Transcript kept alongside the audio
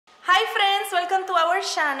Hi friends, welcome to our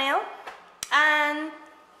channel, and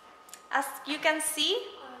as you can see,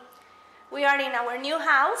 we are in our new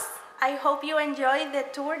house. I hope you enjoyed the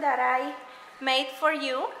tour that I made for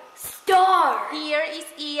you. Here is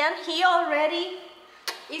Ian. He already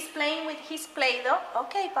is playing with his Play-Doh.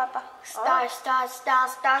 Okay, Papa. Star.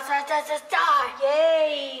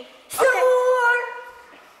 Yay!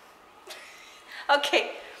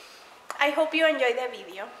 Okay. I hope you enjoyed the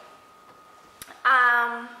video.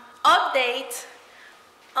 Update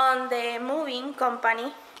on the moving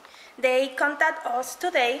company. They contacted us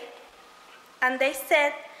today and they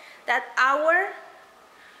said that our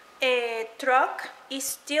truck is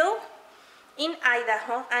still in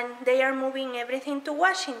Idaho and they are moving everything to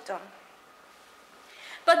Washington.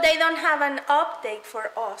 But they don't have an update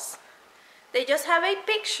for us. They just have a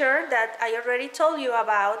picture that I already told you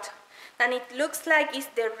about, and it looks like it's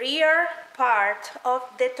the rear part of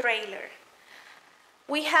the trailer.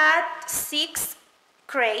 We had 6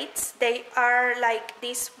 crates. They are like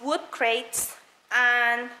these wood crates,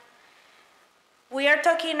 and we are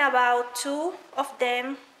talking about 2 of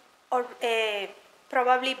them or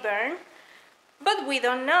probably burned, but we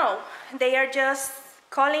don't know. They are just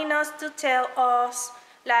calling us to tell us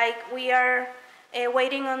like we are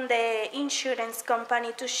waiting on the insurance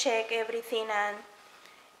company to check everything, and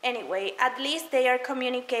anyway, at least they are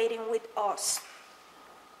communicating with us.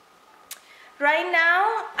 Right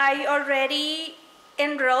now, I already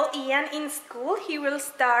enrolled Ian in school. He will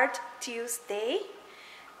start Tuesday,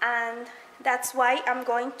 and that's why I'm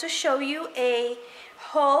going to show you a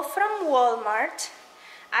haul from Walmart.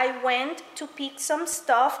 I went to pick some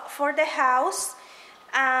stuff for the house,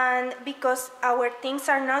 and because our things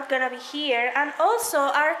are not gonna be here, and also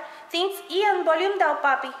our things, Ian, volume down,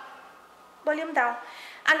 papi, volume down.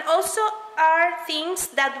 And also are things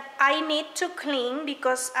that I need to clean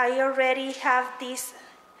because I already have this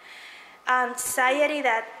anxiety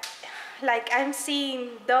that like I'm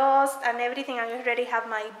seeing dust and everything. I already have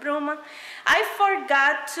my broom. I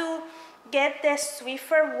forgot to get the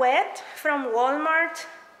Swiffer wet from Walmart.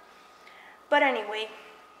 But anyway,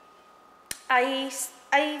 I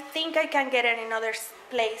think I can get it in another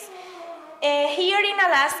place. Here in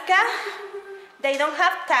Alaska, they don't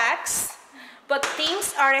have tax. But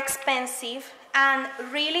things are expensive and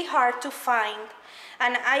really hard to find.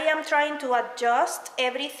 And I am trying to adjust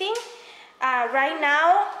everything. Right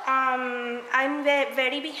now, I'm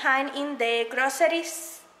very behind in the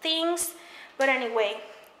groceries things. But anyway,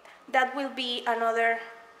 that will be another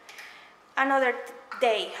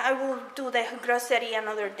day. I will do the grocery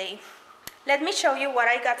another day. Let me show you what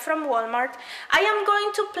I got from Walmart. I am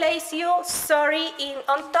going to place you,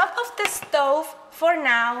 on top of the stove for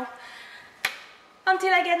now,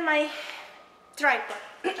 until I get my tripod.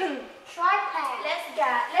 Let's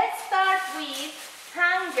start with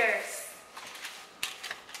hangers.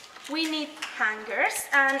 We need hangers,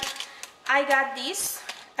 and I got these,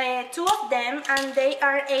 2 of them, and they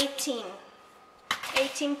are 18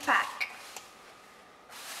 pack.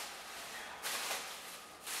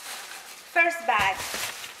 First bag,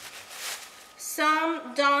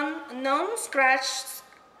 some non-scratch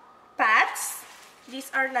pads.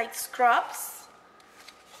 These are like scrubs.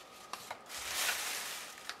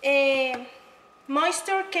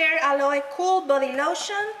 Moisture Care Aloe Cool Body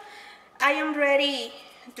Lotion. I am ready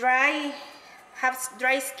have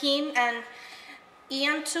dry skin, and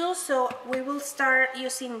Ian too, so we will start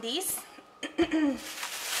using this.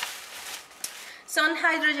 Sun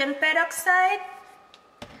Hydrogen Peroxide.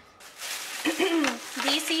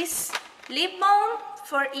 This is lip balm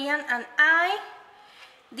for Ian and I.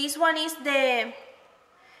 This one is the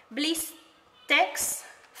Bliss Tex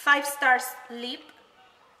 5 stars lip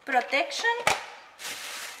protection,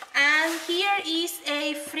 and here is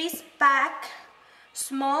a freeze pack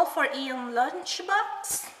small for Ian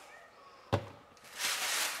lunchbox.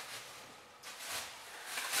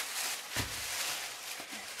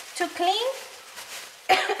 To clean,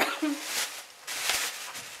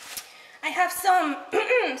 I have some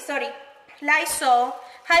Lysol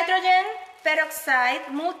hydrogen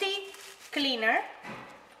peroxide multi cleaner.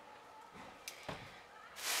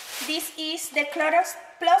 This is the Clorox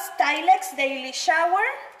Plus Tilex Daily Shower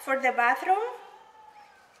for the bathroom.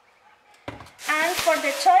 And for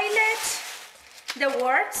the toilet, the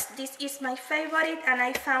Works. This is my favorite, and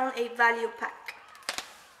I found a value pack.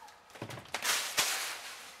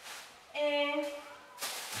 And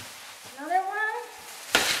another one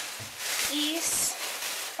is,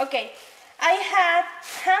 okay, I had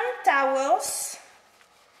hand towels,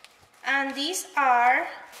 and these are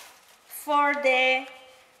for the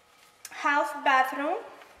half bathroom.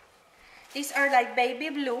 These are like baby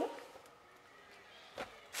blue.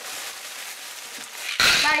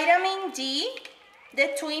 vitamin D,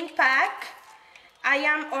 the twin pack. I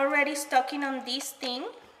am already stocking on this thing.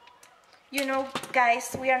 You know,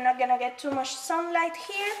 guys, we are not gonna get too much sunlight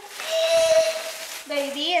here.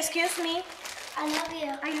 Baby, excuse me. I love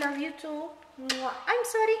you. I love you too. I'm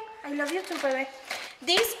sorry. I love you too, baby.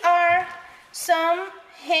 These are some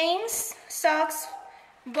Hanes socks,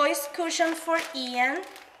 boys cushion for Ian.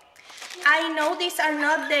 I know these are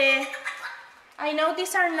not the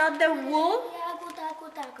wool.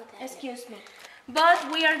 Excuse me.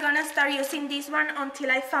 But we are gonna start using this one until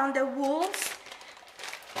I found the wools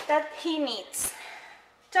that he needs.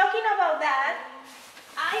 Talking about that,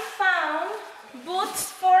 I found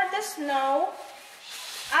boots for the snow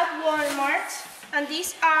at Walmart, and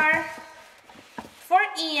these are for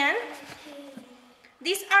Ian.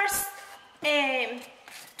 These are 2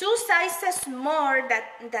 sizes more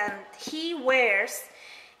than he wears.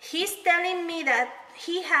 He's telling me that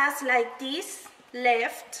he has like this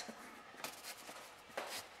left.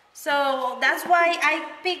 So that's why I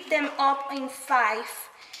picked them up in 5.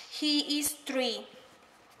 He is 3.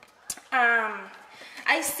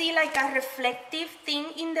 I see like a reflective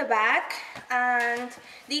thing in the back, and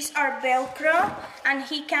these are Velcro, and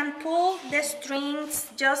he can pull the strings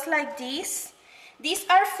just like this. These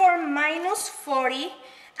are for -40,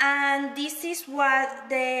 and this is what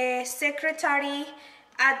the secretary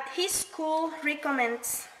at his school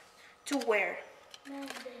recommends to wear.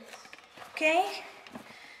 Okay,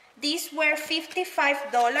 these were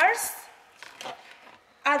 $55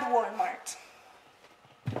 at Walmart.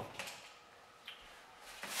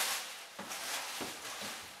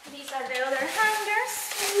 These are the other hangers.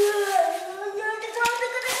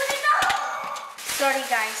 Sorry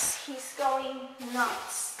guys, he's going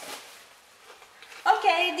nuts.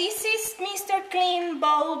 Okay, this is Mr. Clean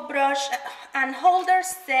bowl, brush, and holder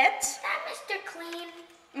set. That Mr. Clean.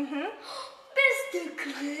 Mr.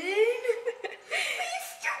 Clean.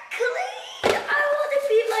 Mr. Clean. I want to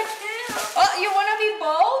be like him. Oh, you want to be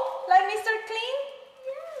bold like Mr. Clean?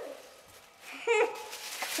 Yeah.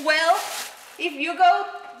 Well, if you go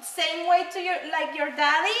same way to your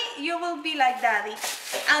daddy, you will be like daddy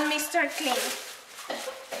and Mr. Clean.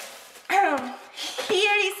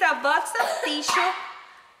 Here is a box of tissue.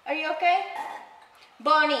 Are you okay?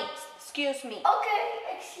 Bonnie, excuse me. Okay,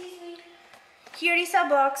 excuse me. Here is a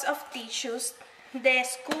box of tissues. The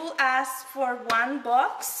school asked for 1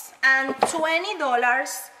 box and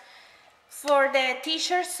 $20 for the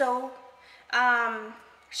teacher, so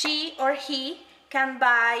she or he can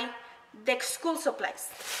buy the school supplies.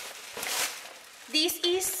 This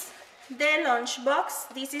is the lunchbox.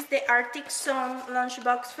 This is the Arctic Sun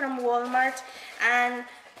lunchbox from Walmart, and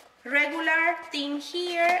regular thing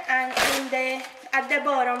here, and at the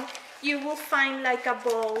bottom you will find like a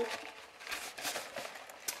bowl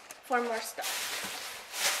for more stuff.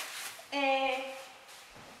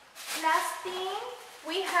 Last thing,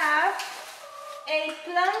 we have a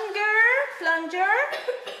plunger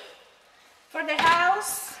for the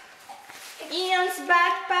house. Ian's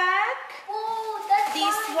backpack. Oh, that's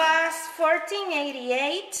This was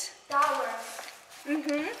 $14.88.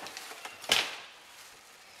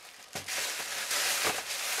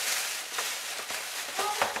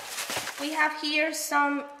 We have here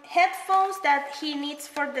some headphones that he needs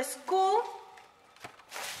for the school.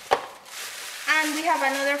 And we have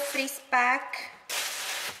another freeze pack.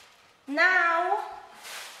 Now,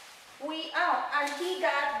 and he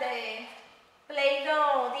got the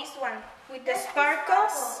Play-Doh, this one, with the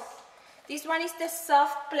sparkles. This one is the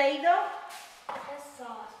soft Play-Doh. That's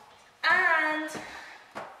soft. And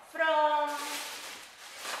from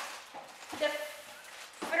the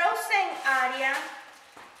frozen area,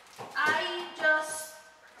 I just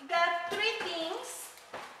got 3 things.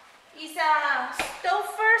 It's a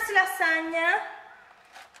Stouffer's lasagna,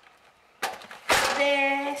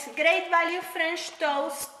 the Great Value French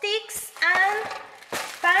toast sticks, and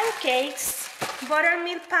pancakes,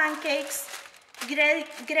 buttermilk pancakes,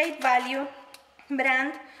 Great Value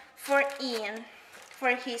brand for Ian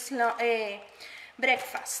for his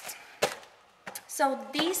breakfast. So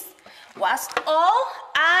this was all.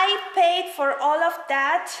 I paid for all of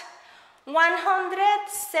that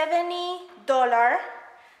 $170,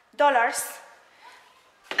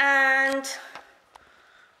 and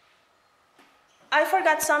I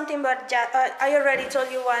forgot something, but I already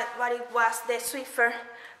told you what it was, the Swiffer.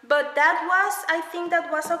 But that was, I think that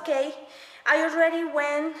was okay. I already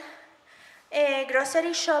went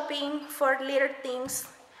grocery shopping for little things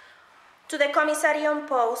to the Commissarium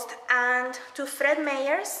Post and to Fred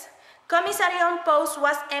Meyer's. Commissarium Post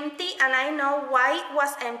was empty, and I know why it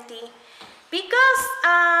was empty. Because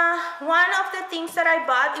one of the things that I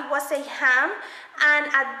bought, it was a ham,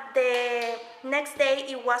 and at the next day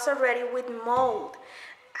it was already with mold.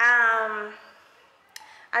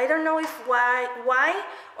 I don't know if why,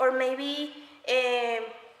 or maybe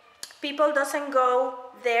people doesn't go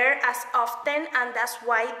there as often, and that's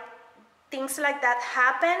why things like that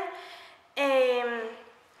happen.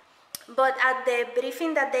 But at the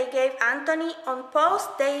briefing that they gave Anthony on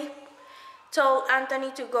post, they told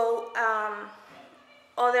Anthony to go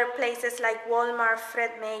other places like Walmart,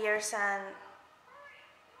 Fred Meyer's, and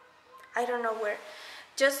I don't know where.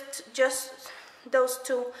 Just those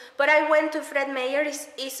two. But I went to Fred Meyer,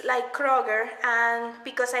 is like Kroger, and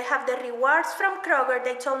because I have the rewards from Kroger,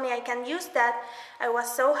 they told me I can use that. I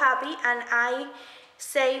was so happy, and I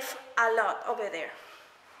save a lot over there.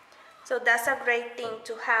 So that's a great thing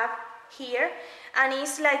to have here, and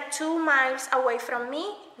it's like 2 miles away from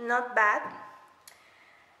me. Not bad.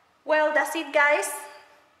 Well, that's it, guys.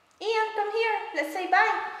 Ian, come here. Let's say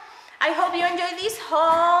bye. I hope you enjoyed this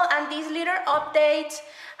haul and this little update.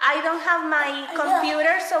 I don't have my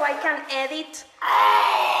computer, so I can edit.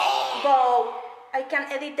 I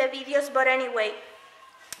can edit the videos, but anyway.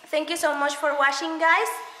 Thank you so much for watching, guys.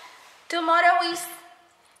 Tomorrow is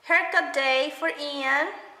haircut day for Ian,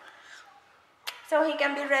 so he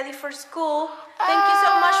can be ready for school. Thank you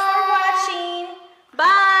so much for watching.